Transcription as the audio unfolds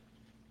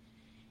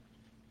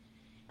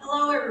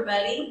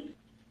everybody.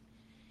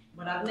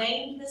 What I've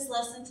named this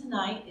lesson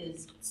tonight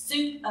is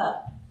Suit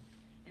Up.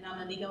 And I'm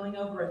going to be going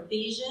over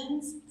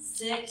Ephesians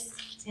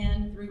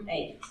 6:10 through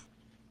 8.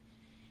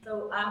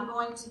 So I'm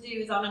going to do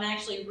is I'm going to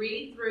actually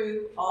read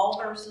through all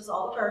the verses,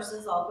 all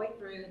the way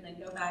through, and then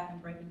go back and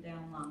break them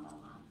down line by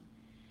line.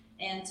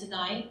 And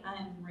tonight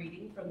I am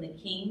reading from the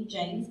King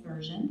James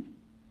Version.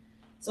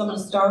 So I'm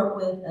going to start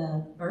with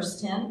verse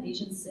 10,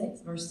 Ephesians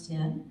 6, verse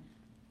 10.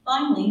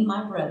 Finally,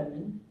 my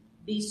brethren,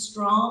 be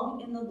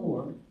strong in the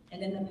Lord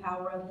and in the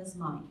power of his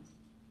might.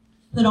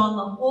 Put on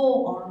the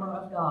whole armor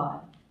of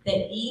God,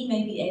 that ye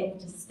may be able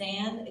to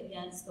stand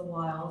against the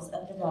wiles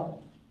of the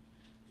devil.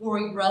 For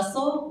we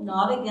wrestle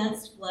not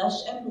against flesh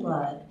and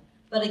blood,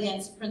 but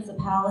against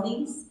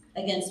principalities,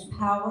 against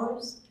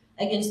powers,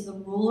 against the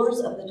rulers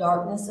of the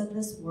darkness of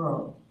this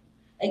world,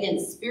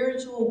 against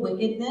spiritual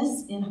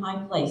wickedness in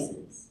high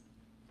places.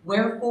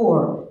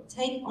 Wherefore,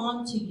 take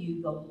unto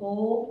you the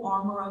whole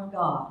armor of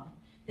God,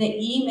 that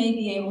ye may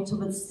be able to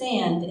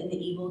withstand in the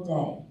evil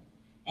day,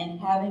 and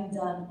having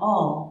done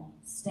all,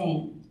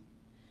 stand.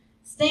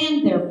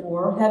 Stand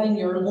therefore, having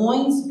your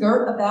loins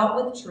girt about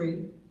with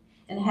truth,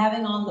 and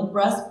having on the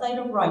breastplate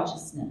of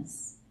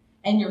righteousness,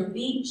 and your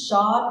feet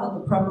shod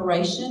with the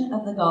preparation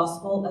of the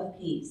gospel of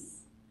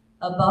peace.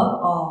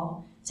 Above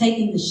all,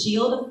 taking the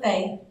shield of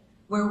faith,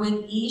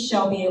 wherewith ye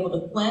shall be able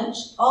to quench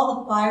all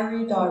the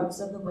fiery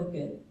darts of the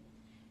wicked,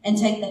 and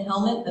take the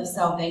helmet of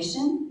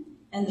salvation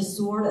and the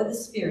sword of the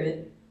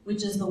Spirit,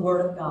 which is the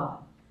word of God,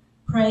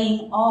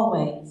 praying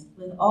always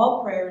with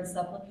all prayer and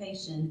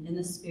supplication in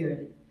the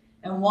Spirit,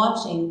 and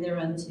watching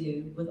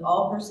thereunto with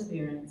all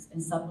perseverance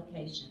and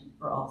supplication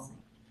for all saints.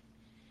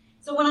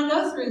 So when I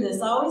go through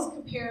this, I always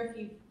compare a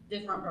few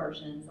different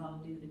versions. I'll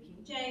do the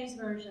King James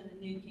Version, the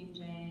New King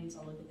James,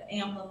 I'll look at the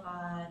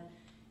Amplified,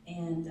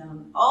 and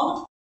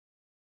all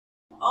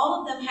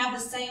of them have the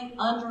same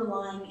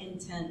underlying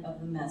intent of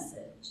the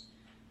message.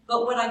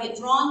 But what I get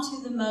drawn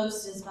to the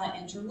most is my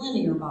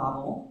Interlinear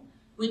Bible,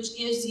 which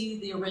gives you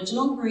the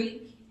original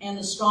Greek and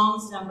the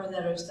Strong's number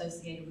that are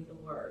associated with the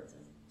words,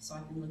 so I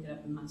can look it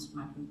up in my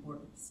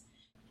concordance.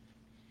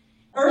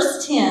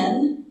 Verse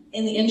 10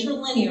 in the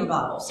Interlinear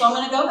Bible. So I'm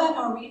going to go back,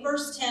 I'm going to read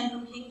verse 10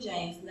 from King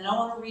James, and then I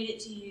want to read it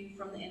to you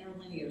from the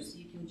Interlinear so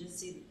you can just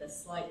see the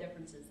slight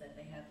differences that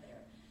they have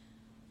there.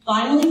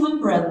 Finally, my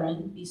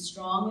brethren, be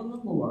strong in the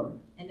Lord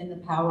and in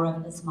the power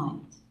of his might.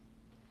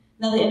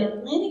 Now the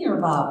Interlinear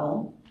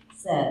Bible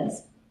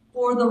says,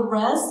 for the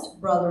rest,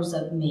 brothers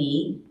of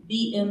me,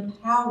 be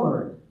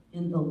empowered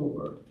in the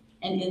Lord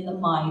and in the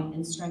might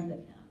and strength of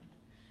him.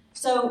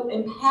 So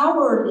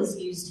empowered is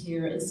used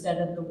here instead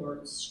of the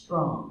word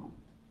strong.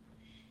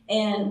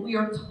 And we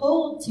are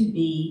told to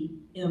be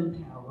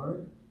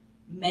empowered,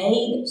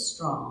 made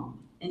strong,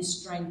 and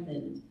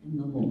strengthened in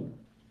the Lord.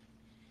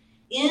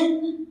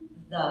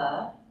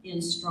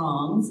 In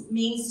Strong's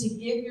means to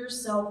give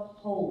yourself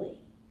wholly.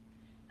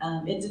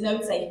 It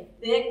denotes a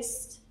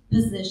fixed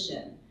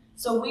position.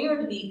 So we are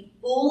to be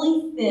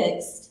fully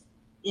fixed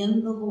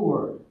in the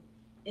Lord,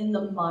 in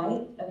the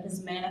might of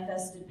his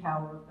manifested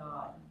power of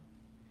God.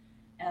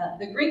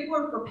 The Greek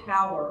word for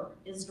power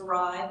is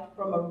derived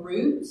from a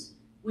root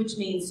which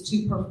means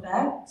to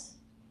perfect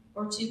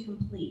or to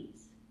complete.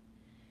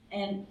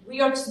 And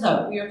we are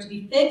to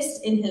be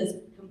fixed in his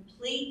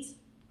complete,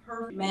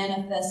 perfect,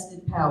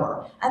 manifested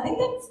power. I think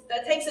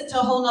that takes it to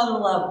a whole nother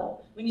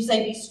level when you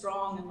say be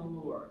strong in the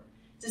Lord.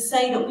 To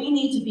say that we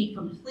need to be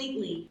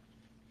completely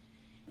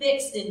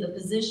fixed in the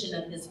position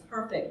of his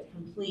perfect,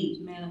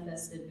 complete,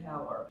 manifested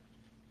power.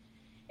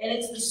 And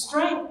it's the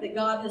strength that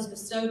God has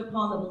bestowed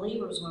upon the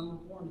believers when we're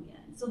born again.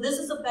 So this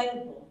is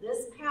available.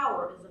 This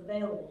power is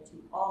available to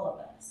all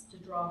of us to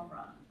draw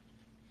from.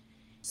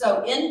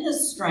 So in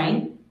his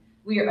strength,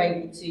 we are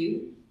able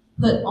to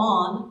put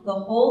on the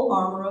whole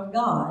armor of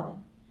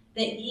God,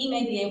 that ye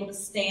may be able to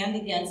stand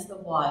against the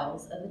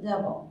wiles of the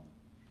devil.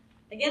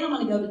 Again, I'm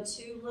going to go to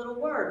two little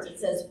words. It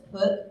says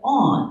put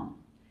on.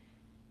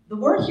 The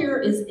word here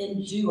is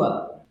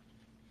enduo.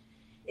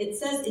 It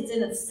says it's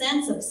in a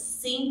sense of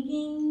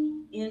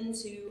sinking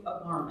into a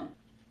garment.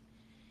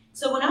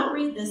 So when I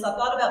read this, I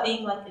thought about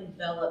being like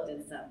enveloped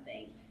in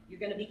something. You're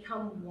going to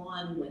become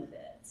one with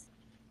it.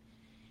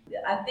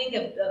 I think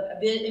of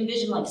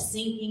envision like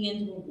sinking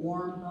into a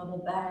warm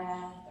bubble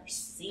bath or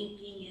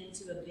sinking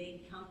into a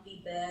big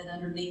comfy bed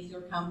underneath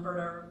your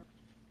comforter.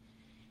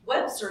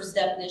 Webster's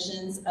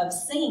definitions of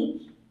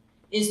sink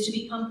is to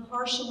become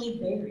partially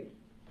buried.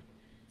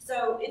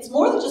 So it's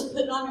more than just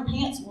putting on your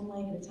pants one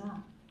leg at a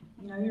time.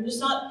 You know, you're just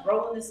not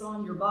throwing this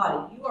on your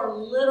body. You are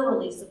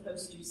literally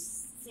supposed to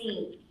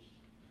sink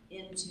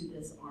into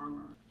this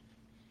armor.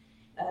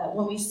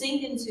 When we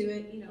sink into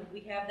it, you know,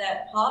 we have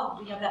that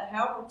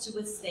power to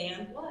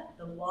withstand what?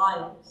 The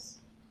wiles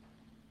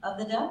of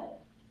the devil.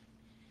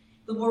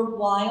 The word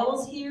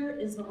wiles here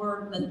is the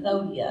word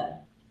methodia.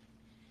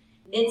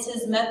 It's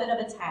his method of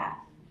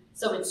attack.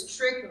 So it's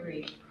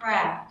trickery,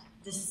 craft,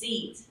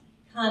 deceit,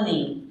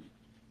 cunning.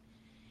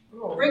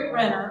 Rick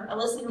Renner, I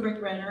listened to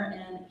Rick Renner,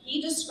 and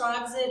he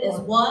describes it as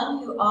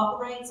one who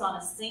operates on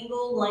a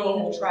single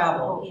lane of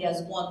travel. He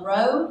has one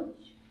road,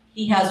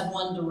 he has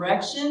one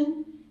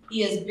direction,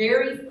 he is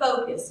very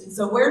focused. And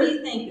so where do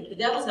you think, if the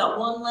devil's got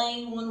one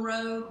lane, one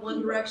road,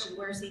 one direction,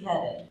 where's he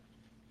headed?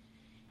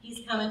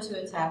 He's coming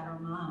to attack our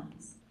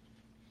minds.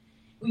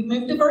 We've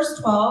moved to verse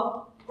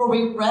 12, for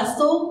we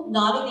wrestle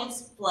not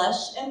against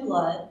flesh and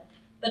blood,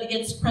 but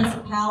against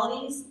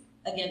principalities,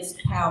 against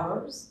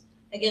powers,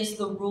 against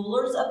the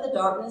rulers of the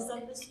darkness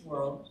of this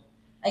world,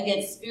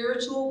 against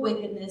spiritual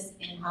wickedness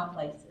in high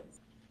places.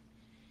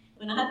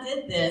 When I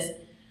did this,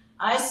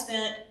 I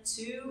spent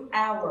 2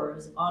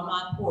 hours on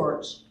my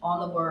porch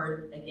on the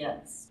word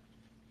against.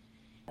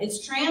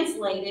 It's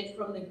translated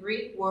from the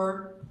Greek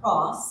word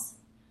pros,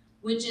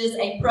 which is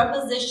a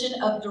preposition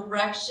of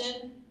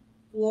direction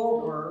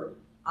forward,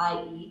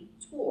 i.e.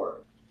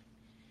 toward.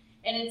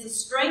 And it's a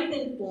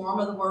strengthened form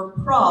of the word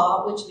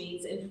pra, which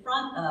means in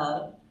front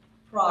of,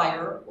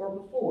 prior, or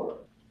before.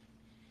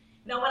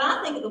 Now, when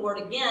I think of the word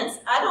against,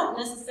 I don't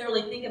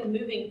necessarily think of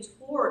moving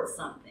towards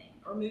something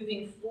or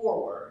moving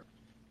forward.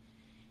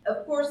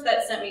 Of course,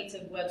 that sent me to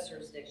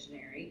Webster's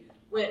dictionary,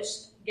 which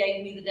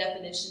gave me the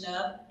definition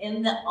of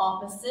in the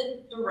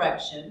opposite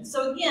direction.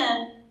 So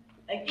again,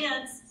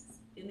 against,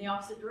 in the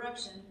opposite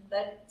direction,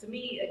 that to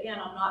me, again,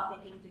 I'm not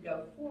thinking to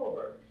go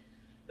forward.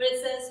 But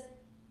it says,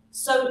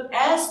 so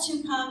as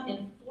to come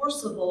in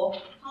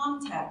forcible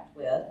contact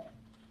with,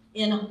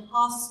 in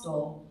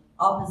hostile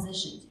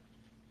opposition to.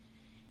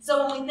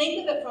 So when we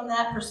think of it from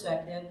that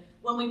perspective,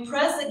 when we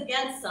press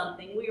against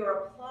something, we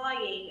are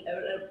applying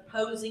an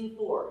opposing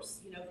force.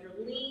 You know, if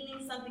you're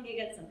leaning something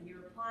against something,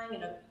 you're applying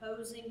an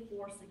opposing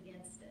force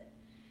against it.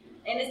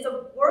 And it's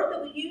a word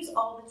that we use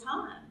all the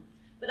time,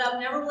 but I've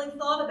never really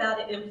thought about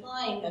it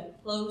implying a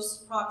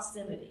close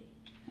proximity.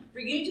 For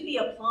you to be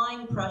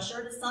applying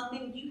pressure to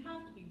something, you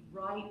have to be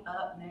right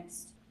up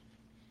next to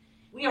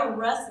it. We are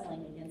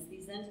wrestling against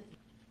these entities.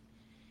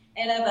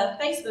 And I have a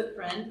Facebook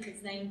friend,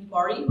 his name's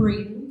Barty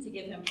Breeden, to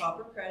give him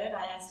proper credit.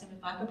 I asked him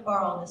if I could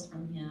borrow this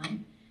from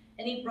him.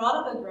 And he brought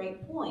up a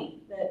great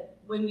point, that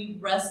when you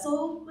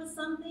wrestle with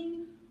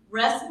something,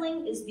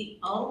 wrestling is the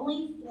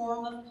only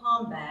form of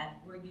combat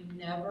where you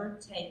never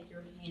take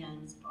your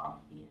hands off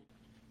the end.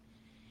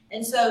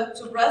 And so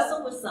to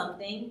wrestle with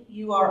something,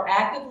 you are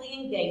actively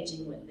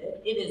engaging with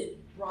it. It is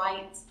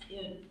right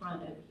in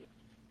front of you.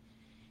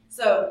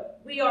 So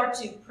we are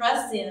to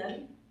press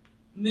in,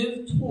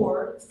 move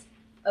towards,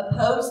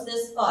 oppose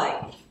this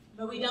fight,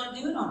 but we don't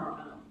do it on our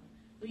own.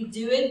 We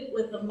do it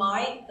with the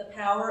might, the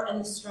power, and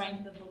the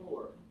strength of the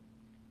Lord.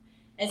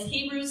 As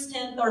Hebrews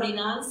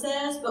 10:39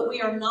 says, but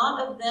we are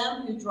not of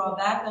them who draw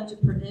back unto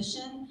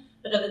perdition,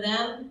 but of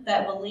them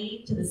that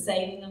believe to the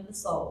saving of the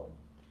soul.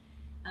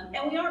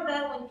 And we aren't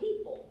battling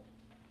people.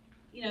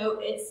 You know,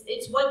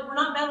 it's what we're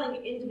not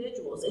battling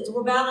individuals.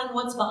 We're battling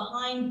what's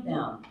behind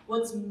them,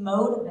 what's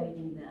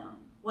motivating them,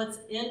 what's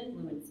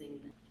influencing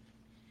them.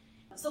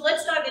 So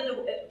let's dive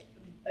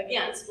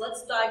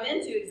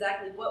into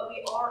exactly what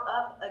we are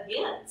up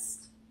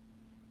against.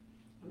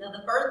 Now,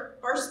 the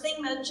first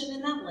thing mentioned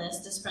in that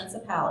list is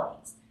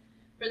principalities.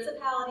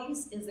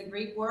 Principalities is the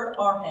Greek word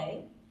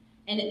arche,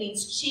 and it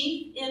means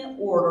chief in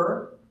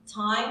order,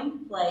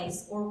 time,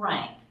 place, or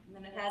rank. And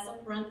then it has a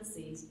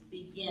parentheses,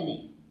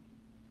 beginning.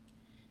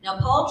 Now,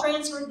 Paul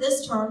transferred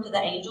this term to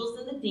the angels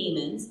and the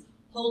demons,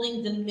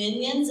 holding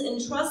dominions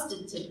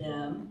entrusted to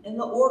them in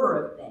the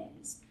order of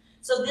things.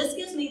 So this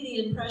gives me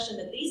the impression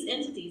that these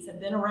entities have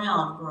been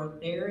around for a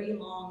very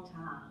long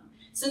time,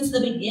 since the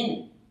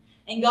beginning.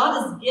 And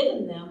God has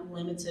given them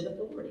limited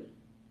authority.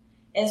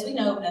 As we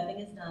know, nothing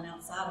is done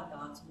outside of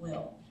God's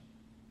will.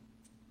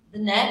 The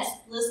next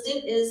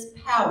listed is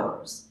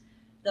powers.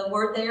 The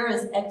word there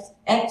is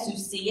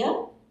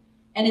exousia,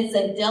 and it's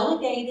a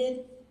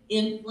delegated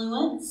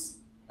influence,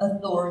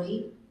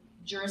 authority,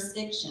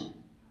 jurisdiction.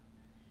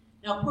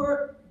 Now,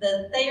 per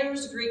the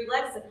Thayer's Greek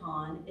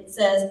lexicon, it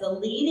says the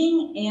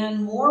leading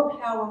and more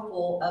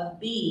powerful of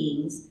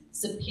beings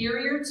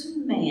superior to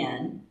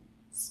man,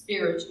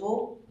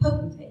 spiritual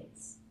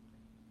potentates.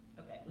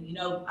 Okay, well, you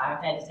know,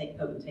 I've had to take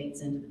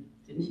potentates into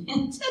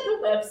the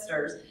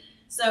Webster's.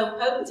 So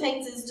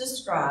potentates is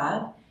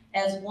described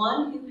as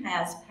one who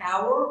has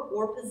power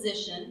or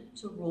position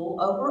to rule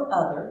over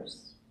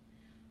others,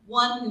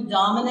 one who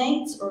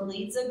dominates or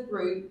leads a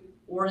group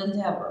or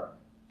endeavor.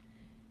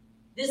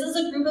 This is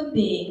a group of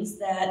beings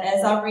that,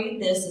 as I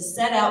read this, is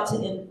set out to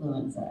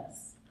influence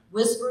us,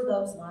 whisper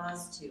those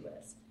lies to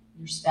us.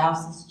 Your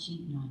spouse is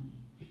cheating on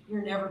you.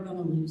 You're never going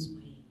to lose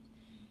weight.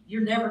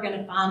 You're never going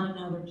to find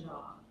another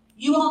job.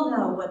 You all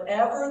know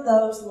whatever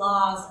those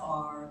lies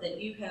are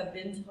that you have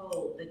been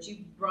told, that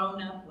you've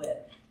grown up with,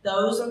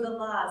 those are the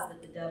lies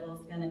that the devil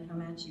is going to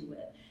come at you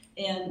with.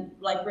 And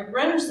like Rick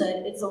Renner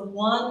said, it's a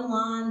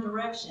one-line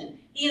direction.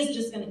 He is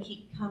just going to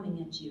keep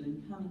coming at you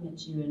and coming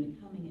at you and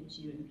coming at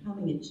you and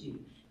coming at you.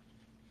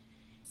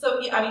 So,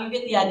 I mean, you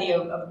get the idea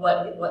of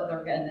what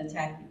they're going to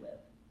attack you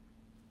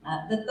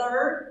with. The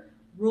third,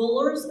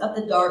 rulers of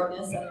the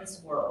darkness of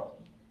this world.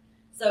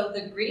 So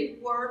the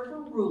Greek word for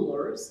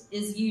rulers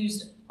is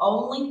used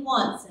only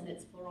once in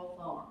its plural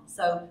form.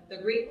 So the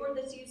Greek word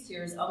that's used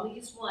here is only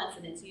used once,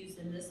 and it's used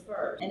in this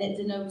verse. And it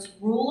denotes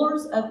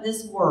rulers of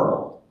this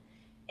world.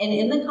 And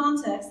in the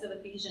context of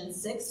Ephesians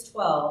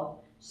 6:12,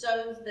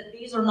 shows that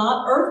these are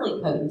not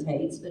earthly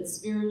potentates, but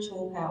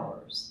spiritual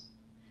powers.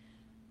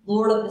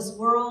 Lord of this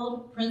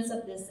world, prince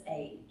of this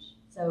age.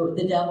 So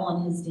the devil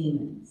and his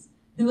demons,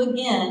 who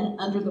again,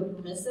 under the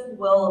permissive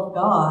will of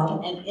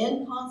God and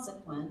in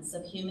consequence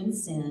of human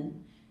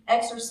sin,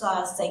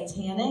 exercise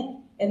satanic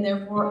and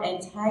therefore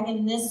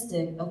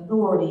antagonistic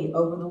authority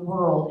over the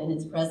world in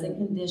its present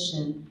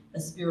condition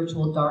of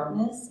spiritual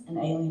darkness and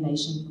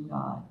alienation from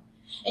God.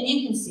 And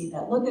you can see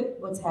that. Look at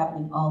what's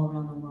happening all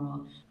around the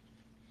world.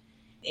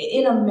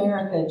 In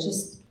America,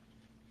 just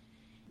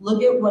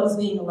look at what is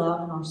being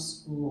allowed in our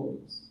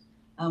schools.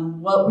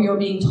 What we are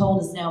being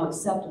told is now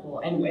acceptable.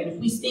 And if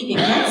we speak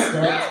against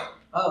it,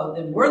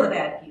 then we're the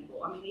bad people.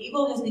 I mean,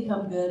 evil has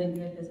become good and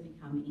good has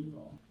become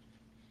evil.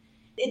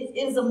 It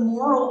is a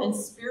moral and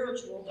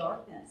spiritual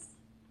darkness.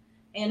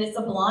 And it's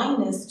a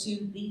blindness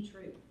to the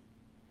truth.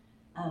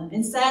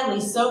 And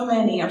sadly, so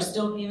many are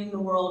still viewing the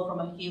world from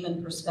a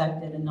human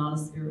perspective and not a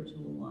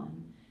spiritual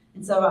one.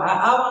 And so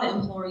I want to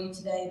implore you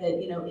today that,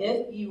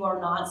 if you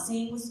are not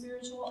seeing with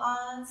spiritual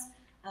eyes,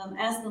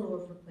 ask the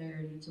Lord for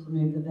clarity to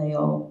remove the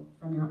veil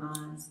from your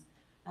eyes.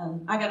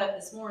 I got up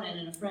this morning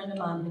and a friend of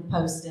mine had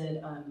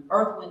posted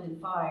Earth, Wind,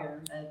 and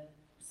Fire, a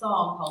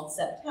song called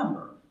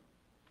September.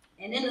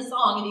 And in the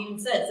song, it even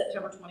said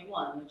September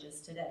 21, which is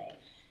today.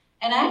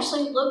 And I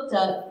actually looked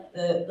up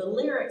the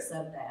lyrics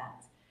of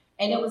that.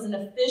 And it was an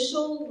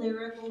official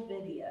lyrical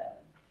video.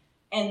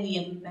 And the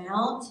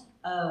amount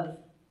of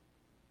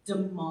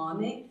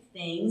demonic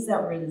things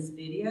that were in this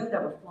video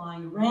that were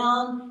flying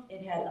around,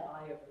 it had the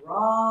Eye of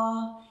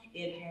Ra,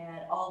 it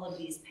had all of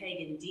these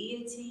pagan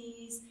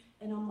deities.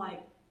 And I'm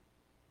like,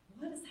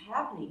 what is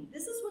happening?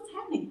 This is what's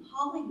happening.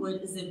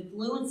 Hollywood is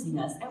influencing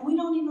us, and we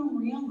don't even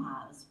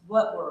realize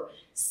what we're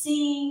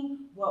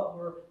seeing, what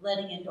we're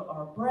letting into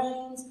our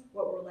brains,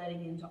 what we're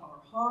letting into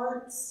our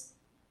hearts.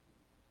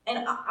 And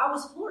I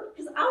was floored,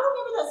 because I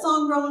remember that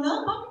song growing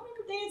up. I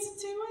remember dancing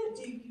to it.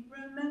 Do you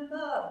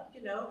remember?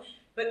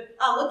 But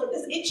I looked at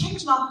this. It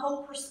changed my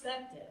whole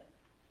perspective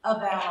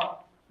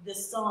about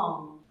this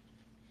song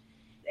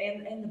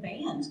and the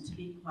band, to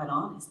be quite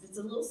honest. It's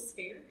a little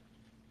scary.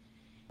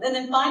 And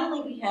then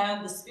finally, we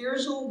have the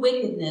spiritual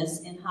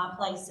wickedness in high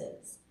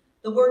places.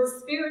 The word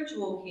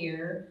spiritual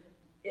here,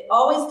 it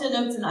always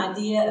denotes an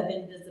idea of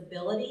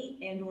invisibility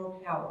and or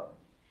power.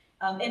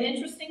 An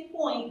interesting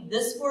point,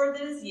 this word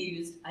that is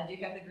used, I do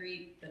have the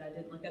Greek, but I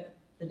didn't look up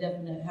the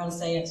definite how to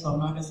say it, so I'm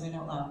not going to say it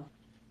out loud.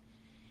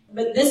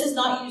 But this is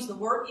not used. The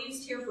word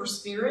used here for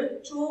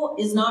spiritual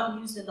is not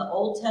used in the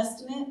Old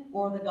Testament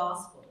or the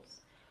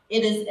Gospels.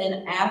 It is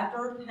an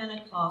after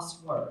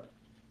Pentecost word.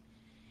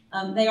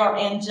 They are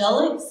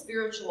angelic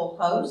spiritual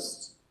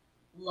hosts,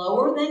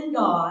 lower than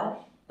God,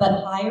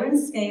 but higher in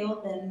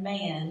scale than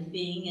man,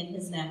 being in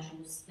his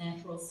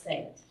natural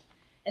state.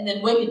 And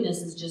then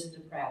wickedness is just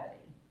depravity.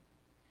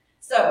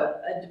 So,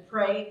 a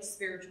depraved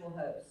spiritual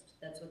host.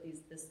 That's what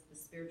the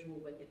spiritual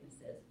wickedness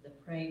is,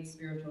 depraved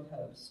spiritual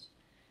host.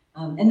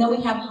 And then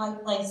we have high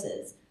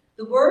places.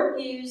 The word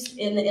used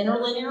in the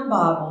Interlinear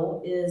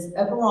Bible is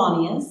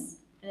Eberonius,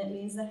 and it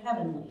means the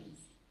heavenlies.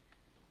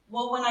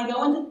 Well, when I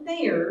go into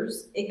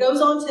Thayer's, it goes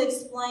on to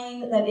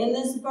explain that in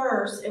this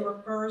verse, it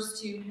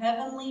refers to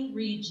heavenly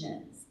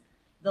regions,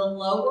 the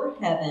lower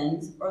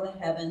heavens or the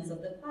heavens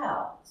of the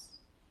clouds.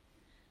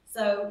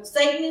 So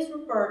Satan is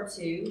referred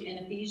to in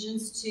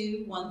Ephesians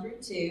 2, 1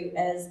 through 2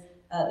 as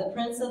the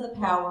prince of the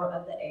power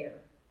of the air.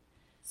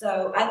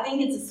 So I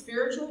think it's a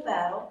spiritual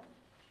battle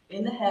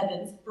in the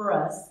heavens for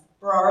us,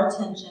 for our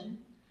attention,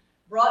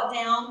 brought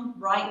down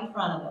right in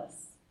front of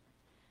us.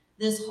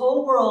 This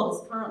whole world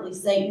is currently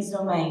Satan's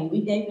domain.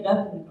 We gave it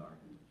up in the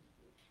garden.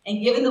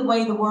 And given the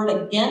way the word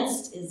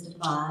against is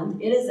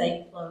defined, it is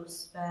a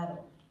close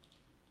battle.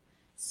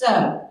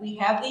 So we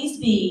have these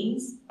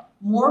beings,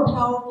 more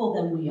powerful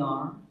than we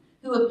are,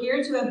 who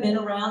appear to have been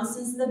around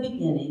since the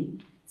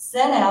beginning,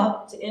 set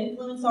out to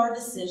influence our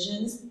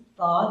decisions,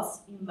 thoughts,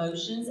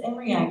 emotions, and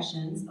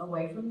reactions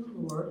away from the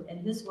Lord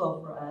and his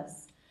will for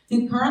us,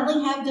 who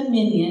currently have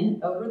dominion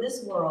over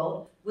this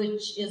world,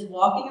 which is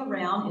walking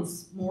around in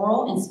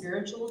moral and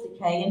spiritual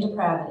decay and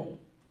depravity.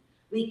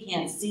 We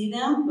can't see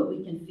them, but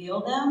we can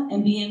feel them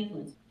and be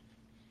influenced.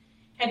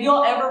 Have you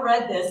all ever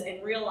read this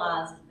and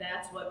realized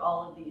that's what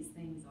all of these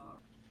things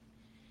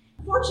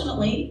are?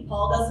 Fortunately,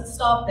 Paul doesn't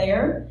stop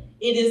there.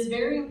 It is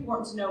very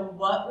important to know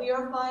what we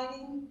are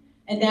fighting,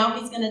 and now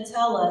he's going to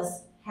tell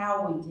us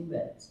how we do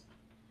it.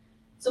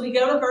 So we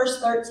go to verse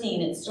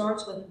 13. It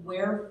starts with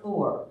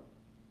wherefore.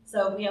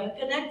 So we have a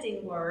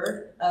connecting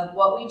word of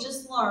what we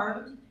just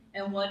learned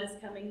and what is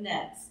coming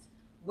next.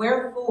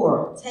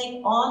 Wherefore,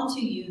 take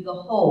unto you the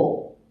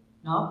whole,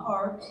 not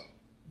part,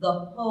 the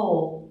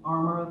whole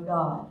armor of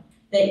God,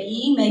 that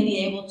ye may be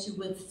able to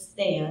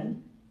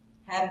withstand,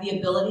 have the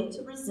ability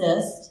to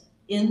resist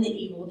in the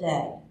evil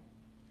day.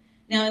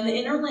 Now, in the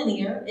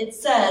interlinear, it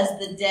says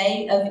the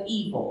day of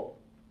evil,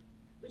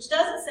 which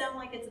doesn't sound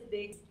like it's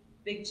a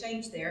big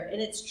change there.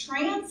 And it's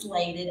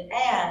translated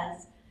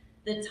as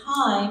the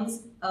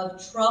times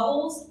of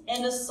troubles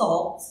and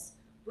assaults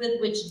with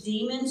which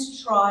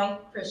demons try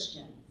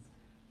Christians,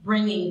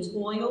 bringing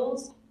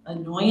toils,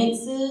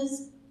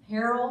 annoyances,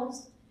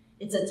 perils.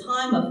 It's a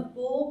time of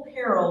full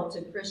peril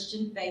to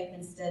Christian faith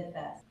and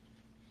steadfast.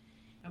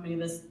 How many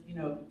of us,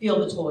 feel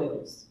the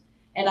toils?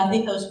 And I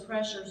think those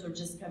pressures are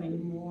just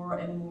coming more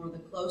and more the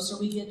closer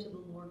we get to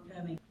the Lord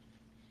coming.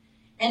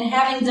 And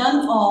having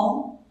done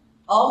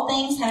all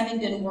things having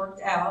been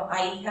worked out,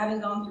 i.e.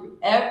 having gone through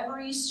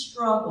every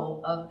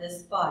struggle of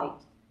this fight,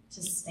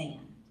 to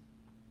stand,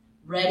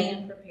 ready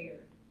and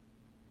prepared.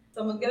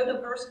 So I'm going to go to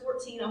verse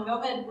 14. I'm going to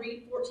go ahead and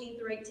read 14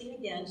 through 18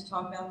 again to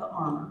talk about the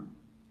armor.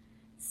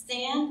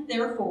 Stand,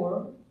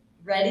 therefore,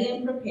 ready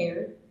and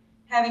prepared,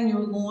 having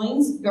your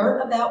loins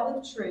girt about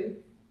with truth,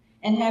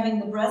 and having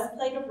the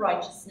breastplate of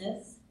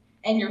righteousness,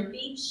 and your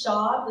feet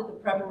shod with the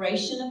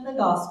preparation of the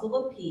gospel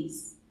of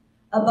peace.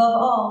 Above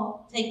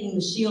all, taking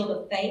the shield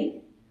of faith,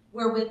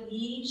 wherewith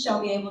ye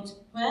shall be able to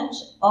quench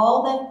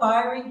all the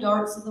fiery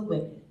darts of the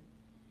wicked,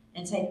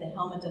 and take the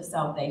helmet of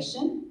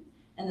salvation,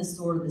 and the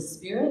sword of the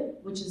Spirit,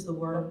 which is the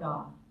word of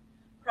God,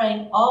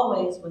 praying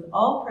always with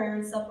all prayer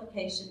and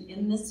supplication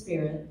in the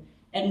Spirit,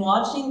 and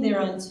watching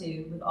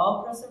thereunto with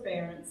all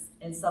perseverance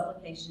and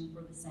supplication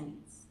for the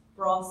saints,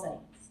 for all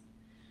saints.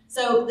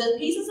 So the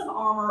pieces of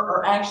armor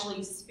are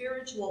actually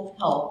spiritual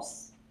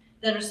helps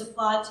that are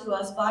supplied to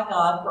us by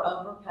God for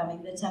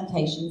overcoming the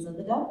temptations of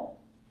the devil.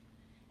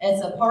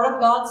 It's a part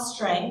of God's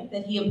strength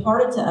that he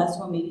imparted to us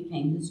when we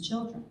became his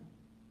children.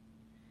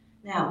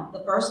 Now,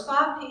 the first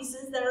 5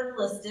 pieces that are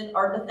listed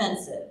are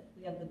defensive.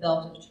 We have the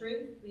belt of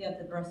truth, we have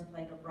the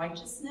breastplate of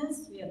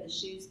righteousness, we have the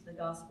shoes of the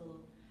gospel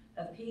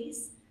of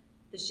peace,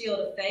 the shield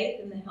of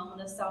faith, and the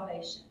helmet of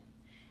salvation.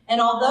 And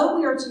although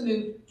we are to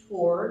move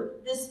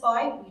toward this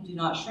fight, we do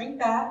not shrink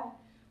back.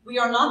 We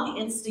are not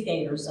the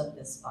instigators of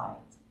this fight.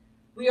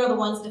 We are the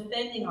ones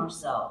defending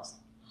ourselves,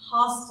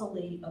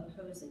 hostily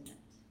opposing it.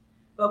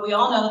 But we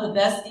all know the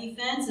best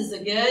defense is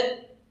a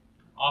good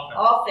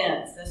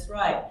offense. That's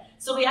right.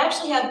 So we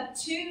actually have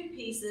 2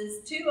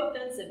 pieces, 2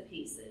 offensive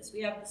pieces.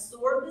 We have the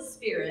sword of the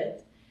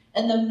Spirit,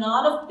 and though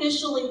not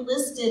officially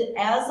listed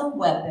as a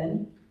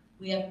weapon,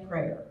 we have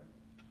prayer.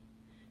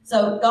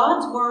 So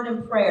God's word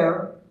and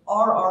prayer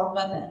are our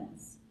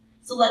weapons.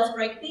 So let's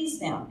break these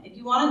down. If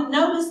you want to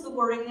notice the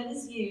wording that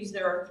is used,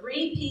 there are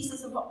 3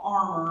 pieces of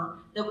armor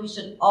that we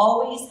should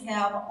always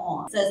have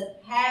on. It says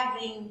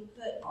having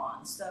put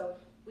on. So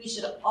we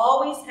should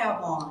always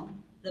have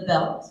on the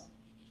belt,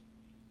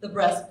 the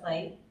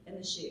breastplate, and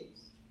the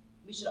shoes.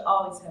 We should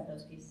always have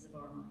those pieces of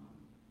armor on.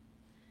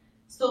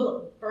 So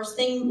the first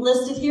thing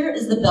listed here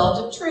is the belt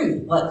of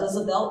truth. What does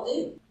a belt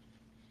do?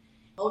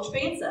 Hold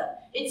your pants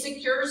up. It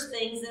secures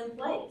things in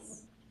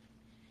place.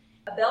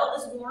 A belt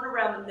is worn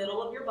around the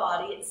middle of your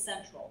body. It's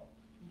central.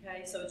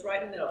 Okay, so it's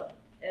right in the middle.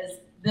 As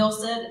Bill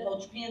said, it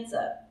holds your pants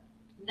up.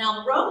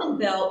 Now, the Roman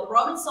belt, the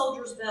Roman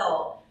soldier's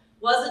belt,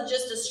 wasn't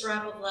just a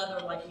strap of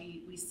leather like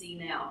we see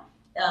now.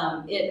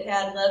 It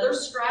had leather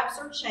straps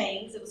or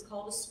chains. It was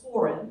called a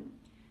sporran.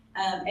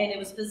 And it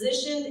was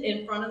positioned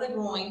in front of the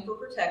groin for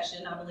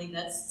protection. I believe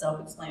that's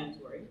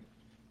self-explanatory.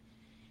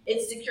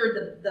 It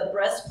secured the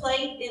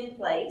breastplate in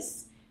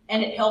place,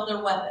 and it held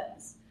their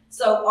weapons.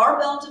 So our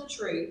belt of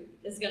truth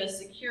is going to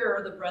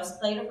secure the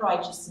breastplate of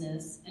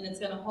righteousness, and it's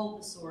going to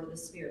hold the sword of the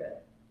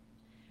Spirit.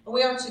 And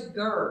we are to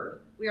gird,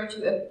 we are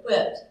to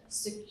equip,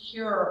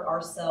 secure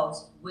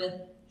ourselves with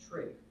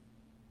truth.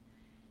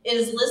 It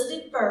is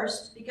listed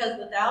first because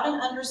without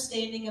an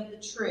understanding of the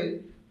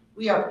truth,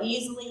 we are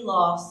easily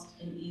lost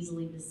and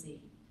easily deceived.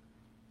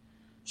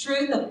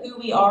 Truth of who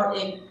we are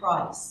in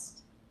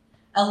Christ.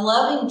 A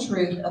loving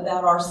truth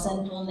about our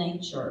sinful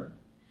nature.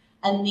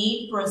 A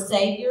need for a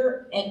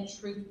Savior and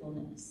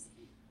truthfulness.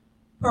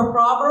 For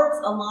Proverbs,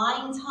 a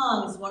lying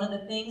tongue is one of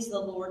the things the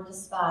Lord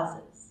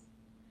despises.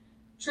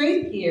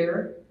 Truth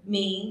here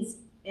means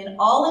in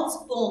all its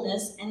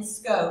fullness and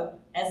scope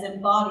as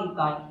embodied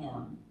by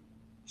Him.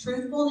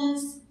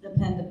 Truthfulness,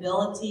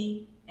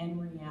 dependability,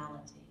 and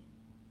reality.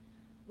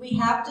 We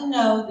have to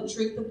know the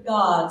truth of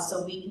God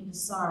so we can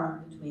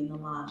discern between the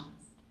lines.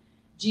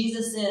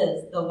 Jesus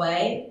is the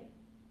way,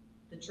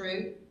 the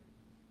truth,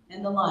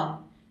 and the life.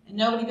 And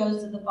nobody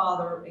goes to the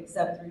Father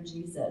except through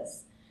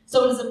Jesus.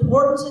 So it is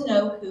important to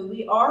know who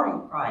we are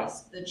in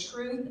Christ, the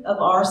truth of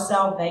our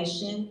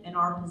salvation and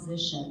our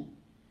position.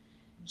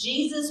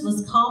 Jesus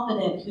was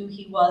confident who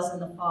he was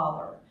in the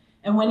Father.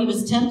 And when he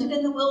was tempted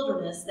in the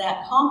wilderness,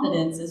 that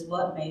confidence is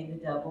what made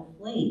the devil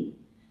flee.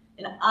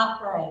 And I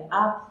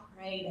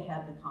pray to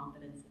have the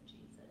confidence of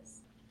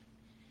Jesus.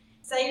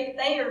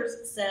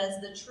 Thayers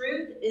says the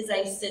truth is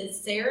a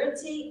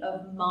sincerity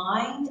of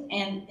mind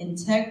and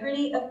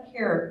integrity of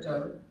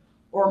character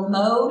or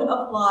mode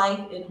of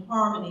life in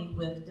harmony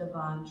with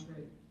divine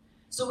truth.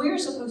 So we are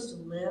supposed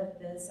to live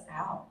this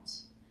out.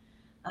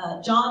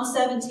 John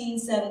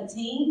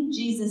 17:17,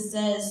 Jesus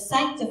says,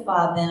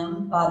 sanctify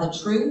them by the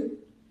truth.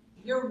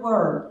 Your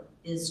word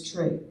is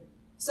true.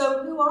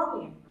 So who are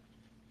we?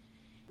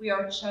 We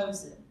are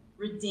chosen,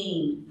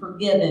 redeemed,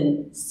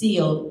 forgiven,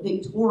 sealed,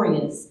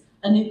 victorious,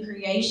 a new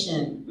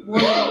creation, more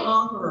than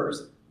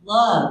conquerors,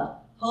 loved,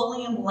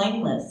 holy and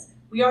blameless.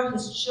 We are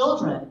his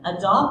children,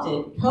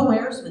 adopted,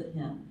 co-heirs with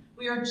him.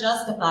 We are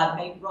justified,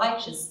 made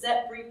righteous,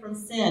 set free from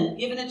sin,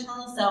 given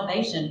eternal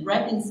salvation,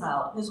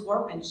 reconciled, his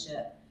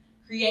workmanship,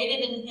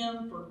 created in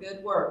him for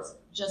good works,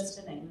 just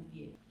to name a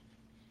few.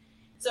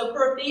 So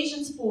for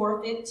Ephesians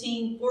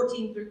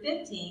 4:14 through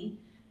 15,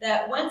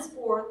 that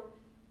henceforth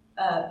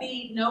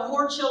be no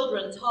more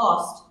children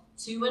tossed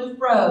to and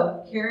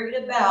fro, carried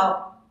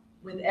about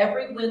with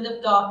every wind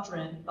of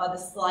doctrine by the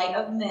sleight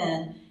of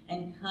men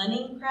and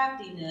cunning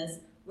craftiness,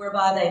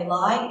 whereby they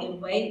lie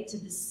in wait to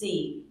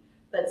deceive,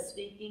 but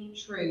speaking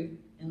truth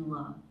in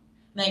love,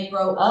 may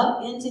grow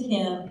up into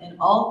him in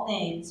all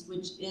things,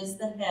 which is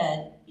the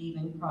head,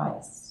 even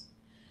Christ.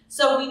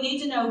 So we need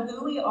to know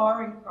who we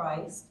are in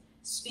Christ,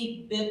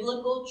 speak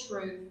biblical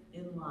truth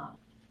in love.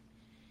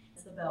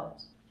 It's the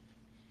belt.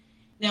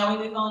 Now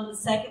we move on to the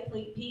second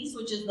piece,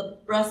 which is the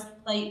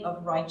breastplate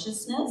of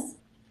righteousness.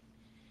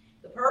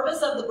 The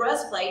purpose of the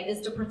breastplate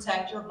is to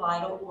protect your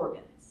vital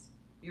organs,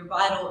 your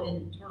vital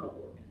internal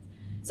organs.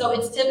 So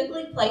it's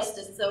typically placed,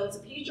 so it's a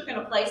piece you're going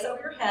to place over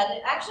your head.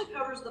 It actually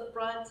covers the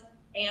front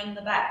and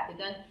the back. It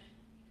doesn't,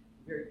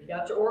 you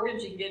got your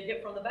organs, you can get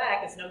it from the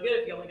back. It's no good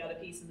if you only got a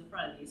piece in the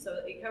front of you. So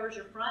it covers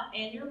your front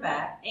and your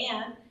back,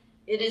 and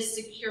it is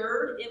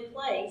secured in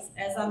place,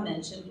 as I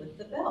mentioned, with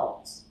the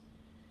belt.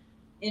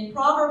 In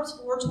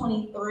Proverbs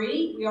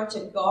 4:23, we are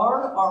to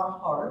guard our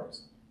heart,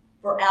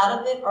 for out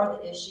of it are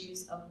the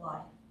issues of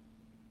life.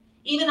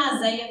 Even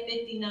Isaiah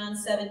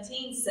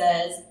 59:17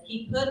 says,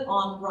 he put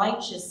on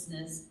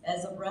righteousness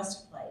as a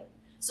breastplate.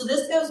 So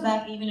this goes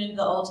back even into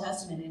the Old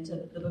Testament, into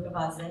the book of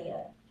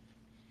Isaiah.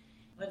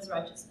 What's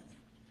righteousness?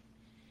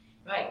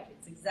 Right,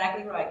 it's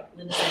exactly right.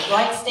 Linda said,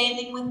 right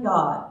standing with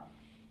God.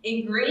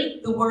 In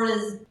Greek, the word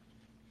is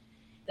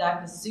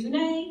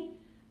dikasune,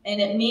 and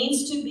it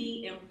means to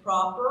be in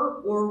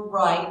proper or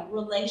right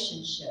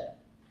relationship.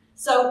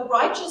 So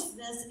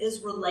righteousness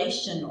is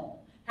relational.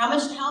 How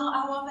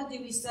often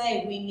do we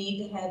say we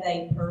need to have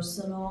a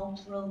personal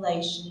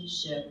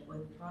relationship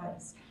with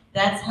Christ?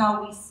 That's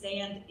how we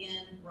stand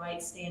in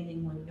right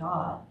standing with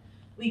God.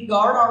 We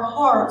guard our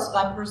hearts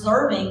by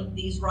preserving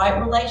these right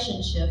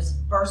relationships,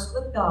 first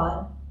with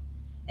God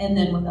and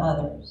then with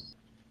others.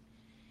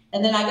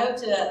 And then I go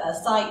to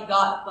a site,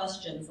 Got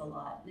Questions, a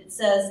lot. It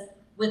says,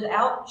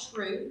 without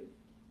truth,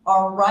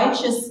 our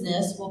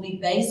righteousness will be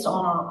based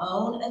on our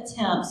own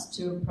attempts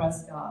to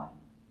impress God.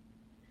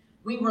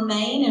 We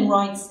remain in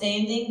right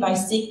standing by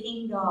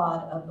seeking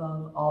God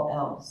above all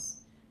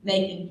else,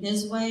 making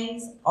his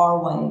ways our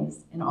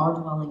ways in our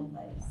dwelling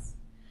place.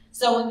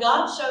 So when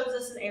God shows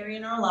us an area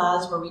in our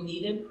lives where we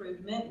need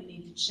improvement, we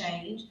need to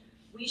change,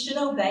 we should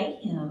obey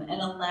him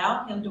and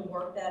allow him to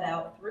work that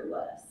out through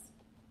us.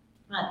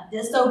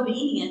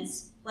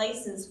 Disobedience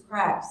places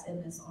cracks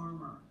in this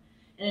armor,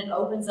 and it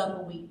opens up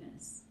a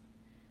weakness.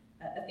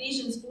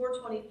 Ephesians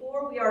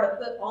 4:24, we are to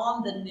put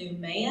on the new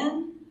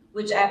man,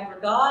 which after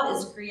God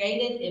is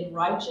created in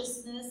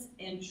righteousness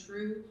and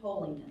true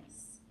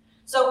holiness.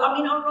 So,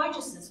 our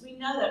righteousness, we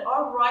know that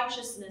our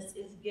righteousness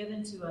is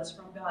given to us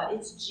from God.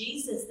 It's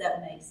Jesus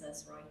that makes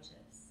us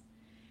righteous.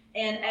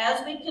 And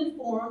as we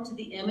conform to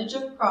the image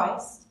of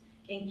Christ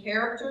in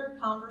character,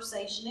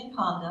 conversation, and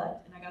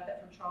conduct, and I got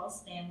that from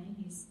Charles Stanley,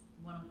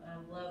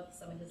 I love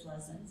some of his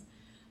lessons,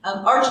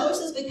 our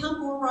choices become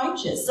more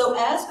righteous. So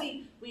as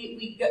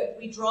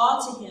we draw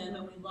to him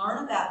and we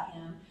learn about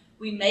him,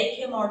 we make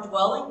him our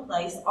dwelling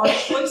place, our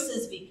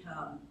choices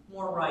become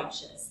more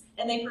righteous,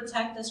 and they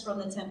protect us from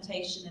the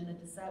temptation and the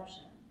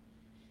deception.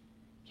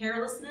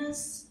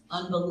 Carelessness,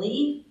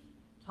 unbelief,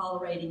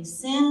 tolerating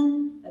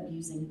sin,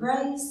 abusing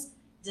grace,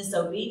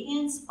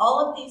 disobedience, all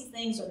of these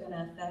things are going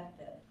to affect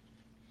it.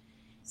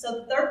 So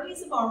the third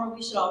piece of armor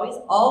we should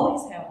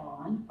always have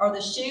on are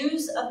the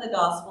shoes of the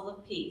gospel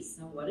of peace.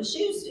 Now, what do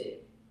shoes do?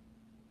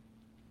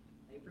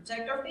 They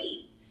protect our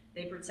feet.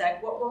 They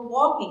protect what we're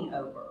walking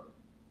over.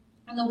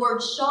 And the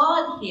word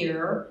shod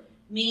here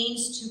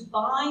means to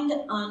bind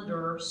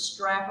under,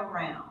 strap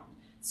around.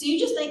 So you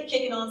just think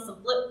kicking on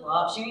some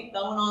flip-flops, you ain't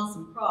throwing on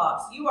some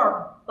Crocs. You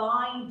are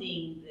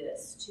binding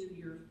this to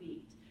your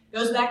feet. It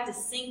goes back to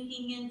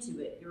sinking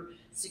into it. You're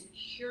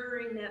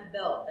securing that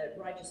belt, that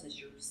righteousness.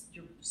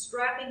 You're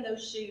strapping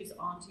those shoes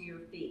onto your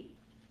feet.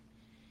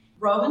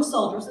 Roman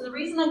soldiers, and the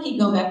reason I keep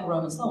going back to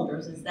Roman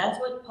soldiers is that's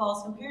what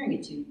Paul's comparing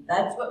it to.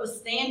 That's what was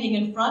standing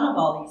in front of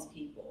all these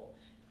people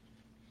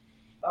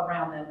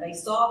around them. They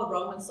saw the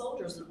Roman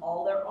soldiers in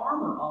all their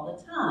armor all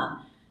the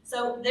time.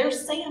 So their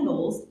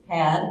sandals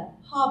had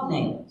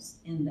hobnails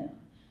in them.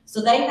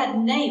 So they had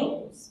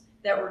nails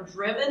that were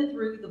driven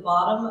through the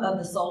bottom of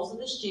the soles of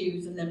the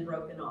shoes and then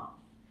broken off.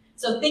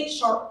 So think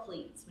sharp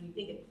cleats. When you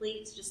think of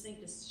cleats, just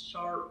think of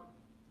sharp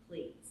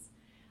cleats.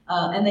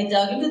 And they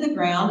dug into the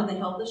ground and they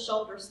helped the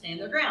shoulders stand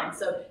their ground.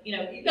 So,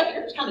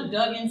 you're kind of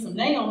dug in some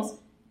nails.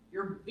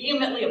 you're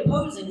vehemently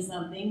opposing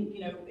something,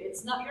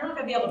 it's not, you're not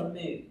going to be able to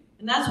move.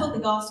 And that's what the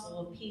gospel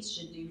of peace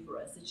should do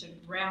for us. It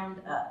should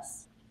ground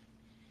us.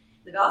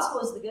 The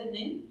gospel is the good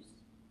news.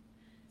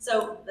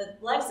 So the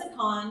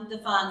lexicon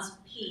defines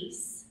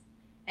peace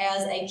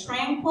as a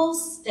tranquil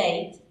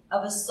state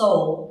of a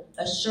soul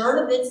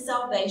assured of its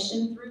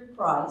salvation through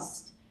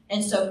Christ,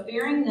 and so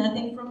fearing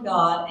nothing from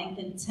God and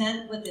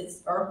content with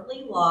its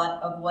earthly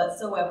lot of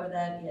whatsoever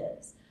that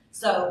is.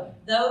 So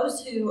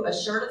those who,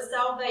 assured of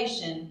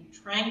salvation,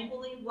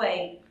 tranquilly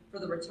wait for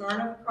the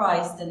return of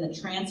Christ and the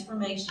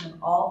transformation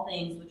of all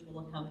things which will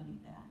accompany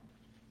that.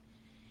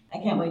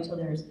 I can't wait till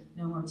there's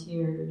no more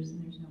tears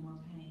and there's no more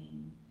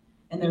pain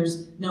and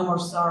there's no more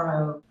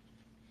sorrow.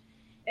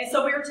 And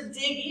so we are to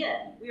dig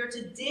in. We are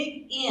to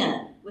dig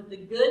in with the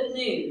good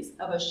news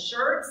of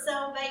assured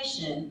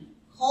salvation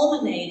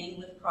culminating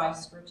with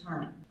Christ's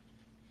return.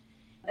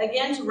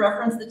 Again, to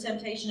reference the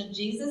temptation of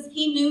Jesus,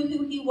 he knew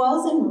who he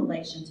was in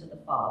relation to the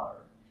Father.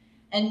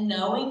 And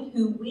knowing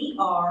who we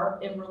are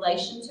in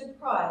relation to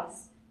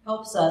Christ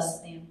helps us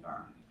stand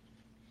firm.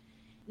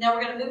 Now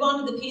we're going to move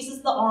on to the pieces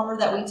of the armor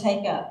that we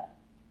take up.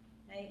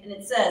 Okay? And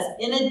it says,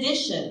 in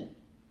addition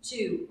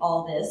to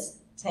all this,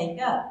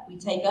 we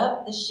take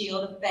up the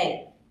shield of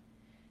faith.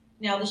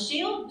 Now the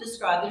shield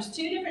described, there's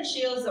two different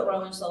shields that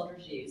Roman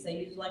soldiers use. They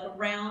used like a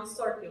round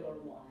circular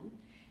one,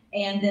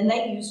 and then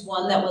they used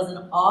one that was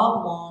an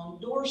oblong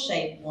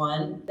door-shaped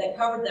one that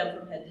covered them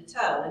from head to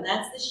toe. And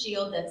that's the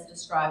shield that's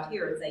described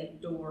here. It's a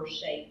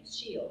door-shaped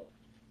shield.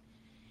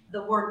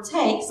 The word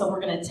take, so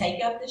we're going to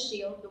take up the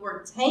shield. The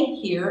word take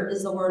here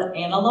is the word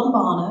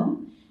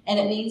analambano, and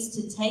it means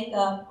to take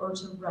up or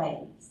to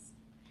raise.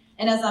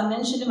 And as I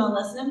mentioned in my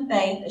lesson in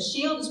faith, a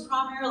shield is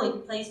primarily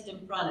placed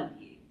in front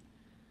of you.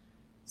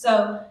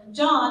 So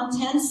John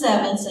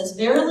 10:7 says,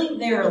 Verily,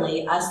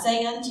 verily, I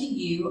say unto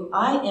you,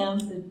 I am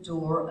the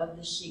door of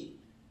the sheep.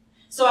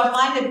 So I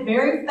find it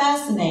very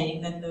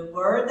fascinating that the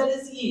word that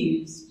is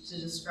used to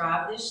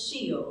describe this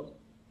shield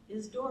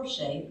is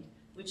door-shaped,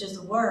 which is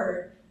a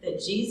word that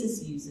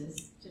Jesus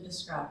uses to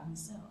describe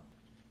himself.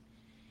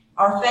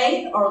 Our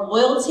faith, our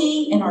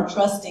loyalty, and our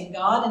trust in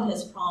God and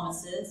his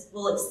promises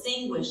will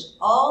extinguish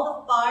all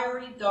the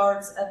fiery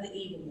darts of the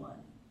evil one.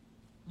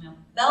 Now,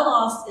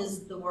 belos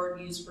is the word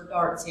used for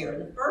darts here.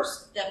 The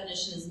first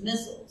definition is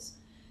missiles.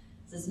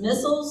 It says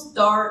missiles,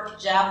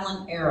 dart,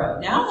 javelin, arrow.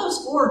 Now,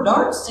 those four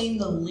darts seem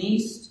the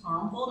least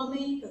harmful to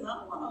me because I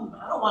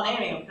don't want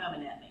any of them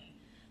coming at me.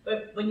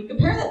 But when you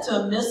compare that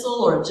to a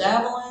missile or a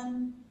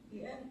javelin,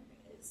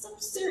 it's some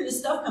serious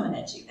stuff coming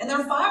at you. And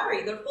they're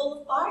fiery. They're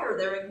full of fire.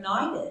 They're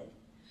ignited.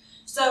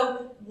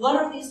 So what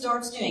are these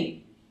darts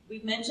doing?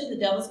 We've mentioned the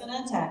devil's going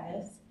to attack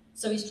us.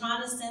 So he's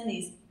trying to send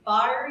these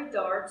fiery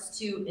darts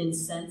to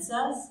incense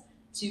us,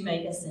 to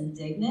make us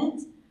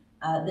indignant.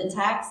 The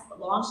attacks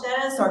launched at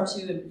us are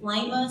to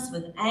inflame us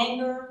with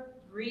anger,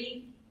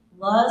 grief,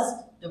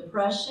 lust,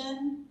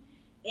 depression,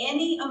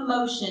 any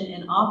emotion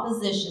in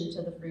opposition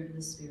to the fruit of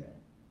the Spirit.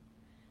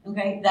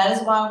 Okay, that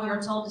is why we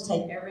are told to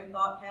take every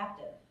thought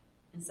captive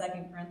in 2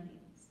 Corinthians.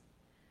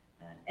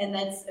 And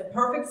that's a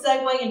perfect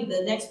segue into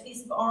the next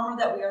piece of armor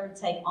that we are to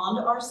take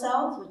onto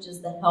ourselves, which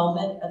is the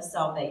helmet of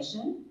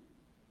salvation.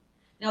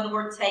 Now, the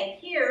word take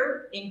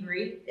here in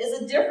Greek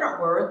is a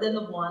different word than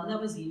the one that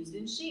was used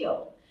in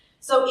shield.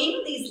 So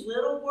even these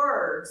little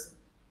words,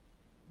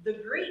 the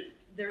Greek,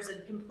 there's a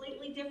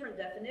completely different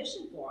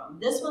definition for them.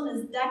 This one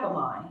is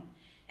dechomai,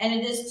 and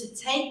it is to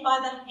take by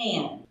the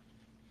hand,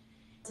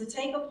 to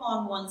take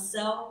upon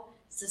oneself,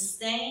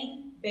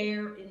 sustain,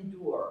 bear,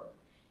 endure.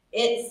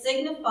 It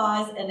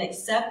signifies an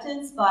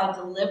acceptance by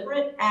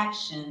deliberate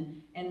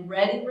action and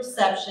ready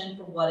reception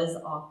for what is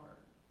offered.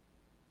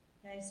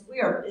 Okay, so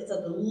it's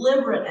a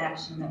deliberate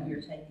action that we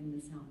are taking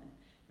this helmet.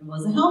 And what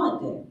does a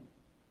helmet do?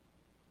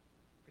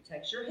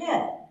 Protects your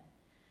head.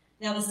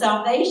 Now the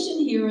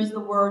salvation here is the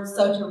word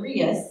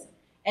soterios,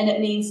 and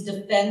it means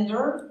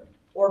defender,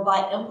 or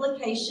by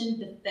implication,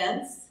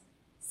 defense,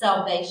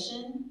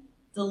 salvation,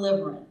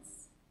 deliverance.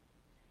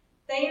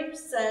 Thayer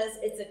says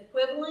it's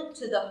equivalent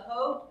to the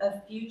hope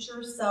of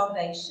future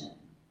salvation.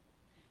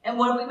 And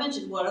what have we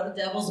mentioned? What are the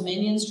devil's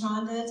minions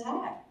trying to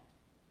attack?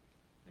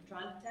 They're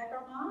trying to attack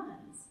our minds.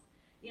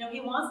 He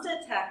wants to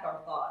attack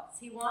our thoughts.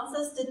 He wants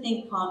us to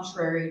think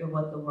contrary to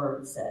what the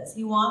Word says.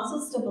 He wants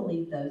us to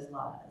believe those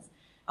lies.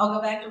 I'll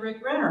go back to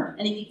Rick Renner,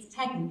 and he keeps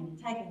attacking and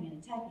attacking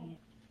and attacking it.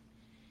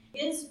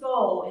 His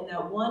goal in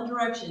that one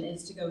direction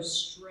is to go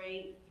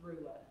straight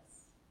through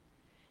us.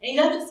 And he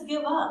doesn't just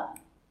give up.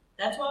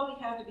 That's why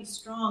we have to be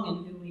strong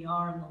in who we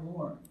are in the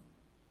Lord.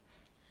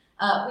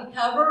 We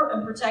cover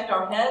and protect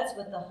our heads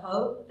with the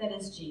hope that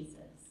is Jesus.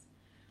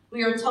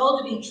 We are told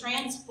to be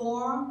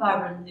transformed by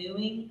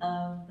renewing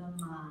of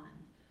the mind,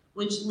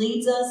 which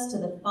leads us to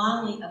the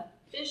finally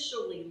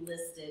officially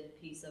listed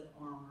piece of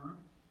armor,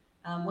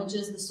 which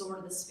is the sword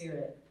of the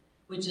Spirit,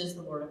 which is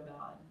the Word of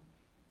God.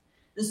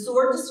 The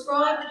sword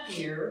described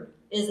here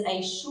is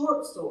a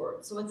short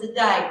sword, so it's a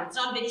dagger. It's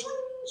not a big swing,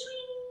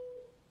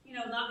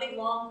 not a big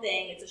long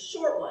thing. It's a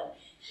short one.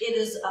 It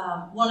is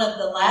one of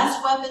the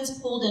last weapons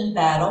pulled in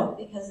battle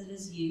because it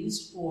is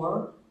used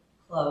for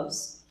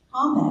close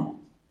combat.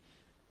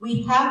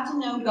 We have to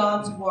know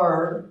God's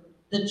word,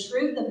 the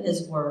truth of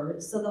his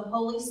word, so the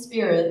Holy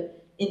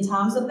Spirit, in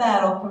times of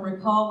battle, can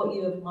recall what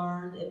you have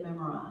learned and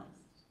memorized.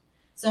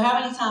 So how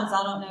many times,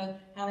 I don't know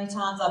how many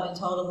times I've been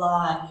told a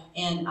lie,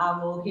 and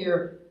I will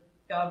hear,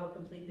 God will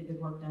complete the good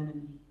work done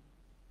in me.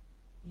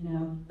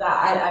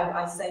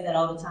 I say that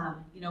all the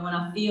time. When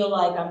I feel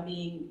like I'm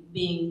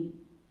being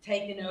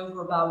taken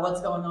over by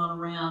what's going on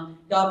around,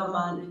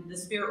 the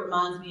Spirit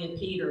reminds me of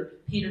Peter.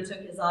 Peter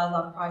took his eyes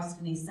off Christ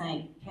and he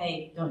sank.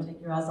 Hey, don't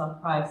take your eyes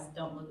off Christ.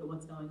 Don't look at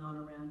what's going on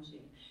around you.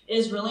 It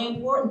is really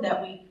important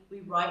that we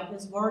write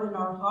his word in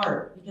our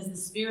heart, because the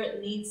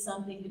Spirit needs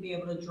something to be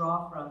able to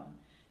draw from.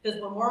 Because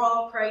when we're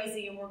all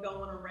crazy and we're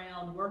going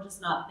around, we're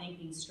just not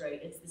thinking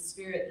straight. It's the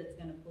Spirit that's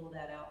going to pull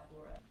that out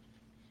for us.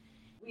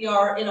 We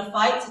are in a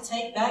fight to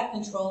take back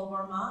control of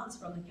our minds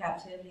from the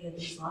captivity of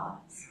these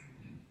lies.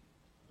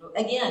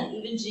 Again,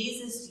 even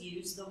Jesus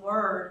used the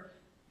word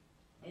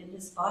in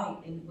his fight,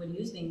 and when he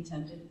was being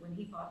tempted, when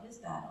he fought his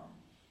battle.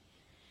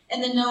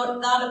 And then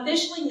not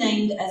officially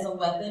named as a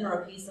weapon or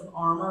a piece of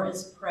armor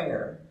is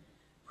prayer.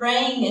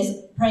 Praying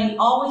is praying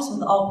always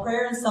with all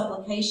prayer and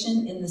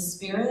supplication in the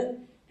Spirit,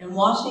 and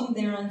watching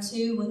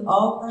thereunto with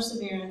all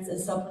perseverance and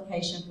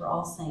supplication for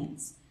all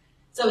saints.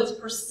 So it's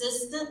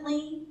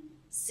persistently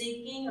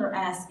seeking or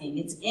asking.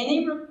 It's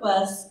any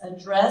request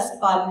addressed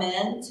by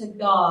men to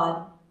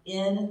God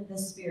in the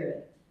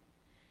Spirit.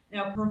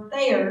 Now,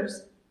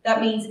 protheos, that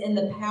means in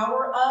the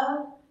power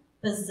of,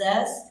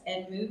 possessed,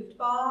 and moved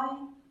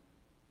by,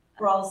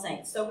 for all the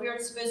saints. So we are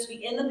supposed to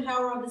be in the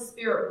power of the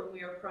Spirit when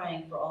we are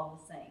praying for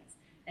all the saints.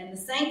 And the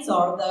saints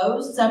are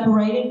those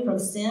separated from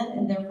sin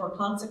and therefore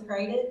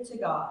consecrated to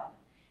God.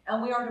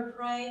 And we are to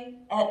pray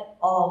at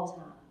all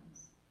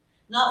times.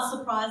 Not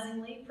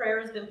surprisingly, prayer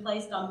has been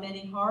placed on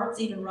many hearts,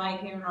 even right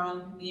here in our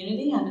own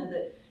community. I know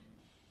that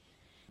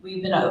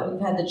we've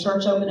had the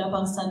church open up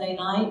on Sunday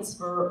nights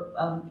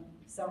for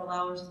several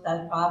hours,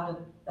 at 5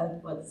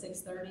 to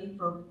 6:30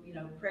 for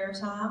prayer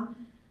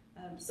time.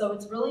 So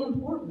it's really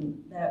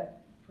important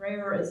that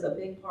prayer is a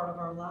big part of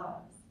our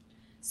lives.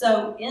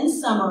 So in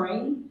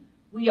summary,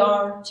 we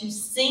are to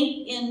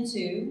sink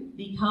into,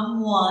 become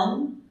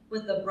one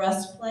with the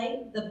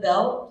breastplate, the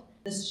belt,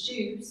 the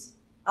shoes,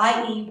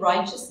 i.e.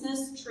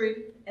 righteousness,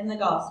 truth, and the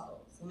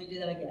gospel. So let me do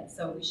that again.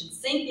 So we should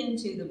sink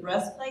into the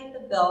breastplate,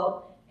 the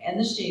belt, and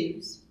the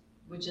shoes,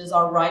 which is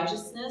our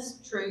righteousness,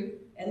 truth,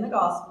 and the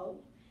gospel,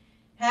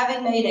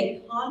 having made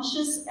a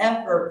conscious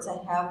effort to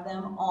have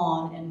them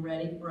on and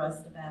ready for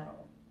us to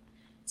battle.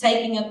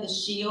 Taking up the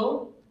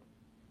shield,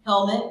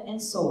 helmet,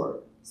 and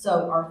sword.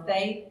 So our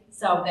faith,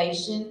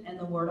 salvation, and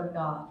the word of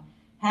God.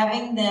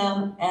 Having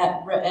them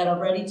at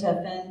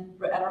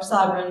our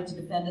side, ready to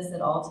defend us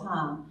at all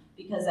times.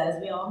 Because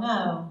as we all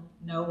know,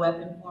 no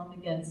weapon formed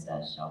against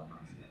us shall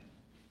prosper.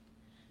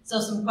 So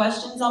some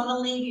questions I'm going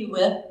to leave you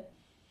with.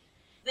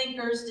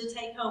 Thinkers to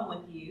take home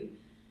with you.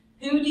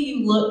 Who do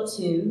you look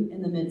to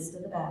in the midst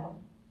of the battle?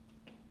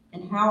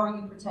 And how are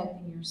you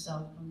protecting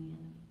yourself from the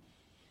enemy?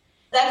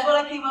 That's what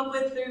I came up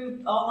with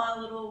through all my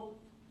little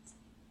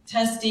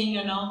testing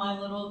and all my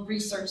little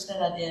research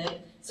that I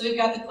did. So we've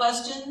got the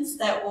questions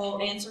that we'll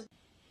answer.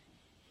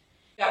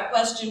 We've got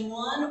question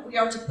 1. We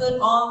are to put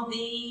on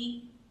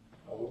the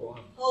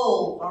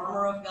whole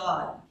armor of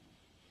God.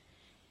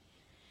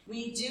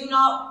 We do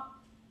not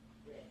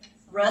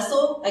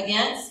wrestle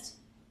against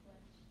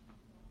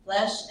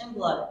flesh and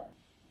blood.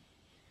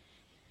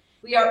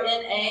 We are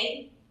in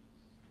a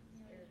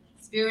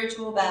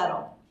spiritual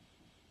battle.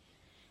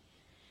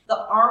 The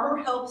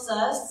armor helps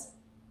us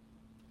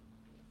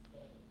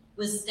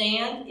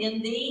withstand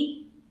in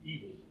the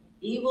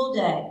evil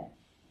day.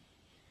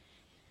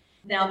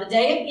 Now, the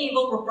day of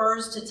evil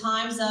refers to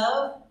times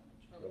of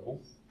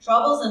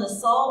troubles and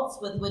assaults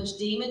with which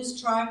demons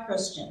try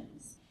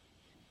Christians.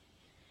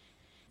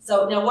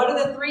 So, now what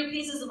are the 3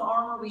 pieces of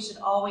armor we should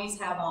always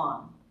have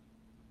on?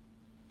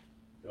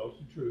 Belt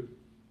of truth.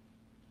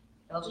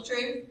 Belt of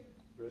truth.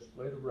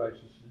 Breastplate of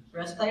righteousness.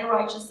 Breastplate of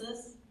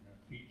righteousness.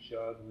 And feet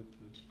shod with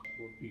the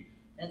gospel of peace.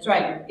 That's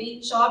right, your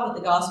feet shod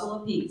with the gospel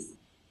of peace.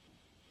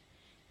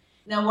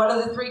 Now, what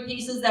are the 3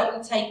 pieces that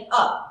we take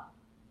up?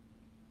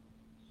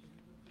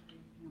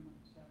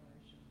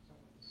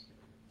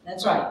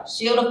 That's right.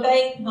 Shield of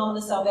faith,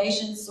 helmet of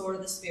salvation, sword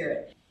of the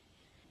Spirit.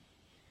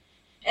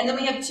 And then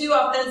we have 2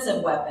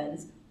 offensive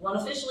weapons. One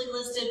officially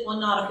listed, one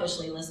not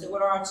officially listed.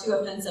 What are our 2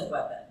 offensive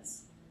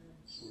weapons?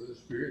 Sword of the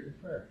Spirit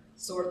and prayer.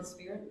 Sword of the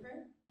Spirit and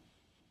prayer.